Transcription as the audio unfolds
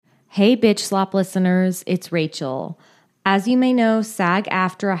Hey, Bitch Slap listeners, it's Rachel. As you may know,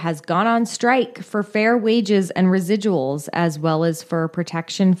 SAG-AFTRA has gone on strike for fair wages and residuals, as well as for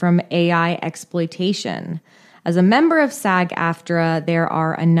protection from AI exploitation. As a member of SAG-AFTRA, there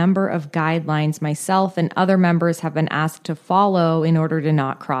are a number of guidelines myself and other members have been asked to follow in order to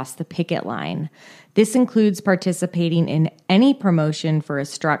not cross the picket line. This includes participating in any promotion for a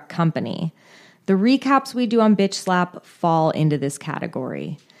struck company. The recaps we do on Bitch Slap fall into this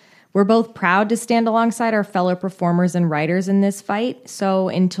category. We're both proud to stand alongside our fellow performers and writers in this fight, so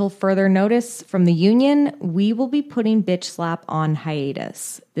until further notice from the union, we will be putting Bitch Slap on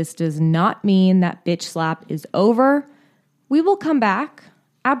hiatus. This does not mean that Bitch Slap is over. We will come back,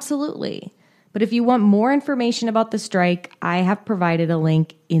 absolutely. But if you want more information about the strike, I have provided a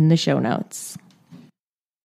link in the show notes.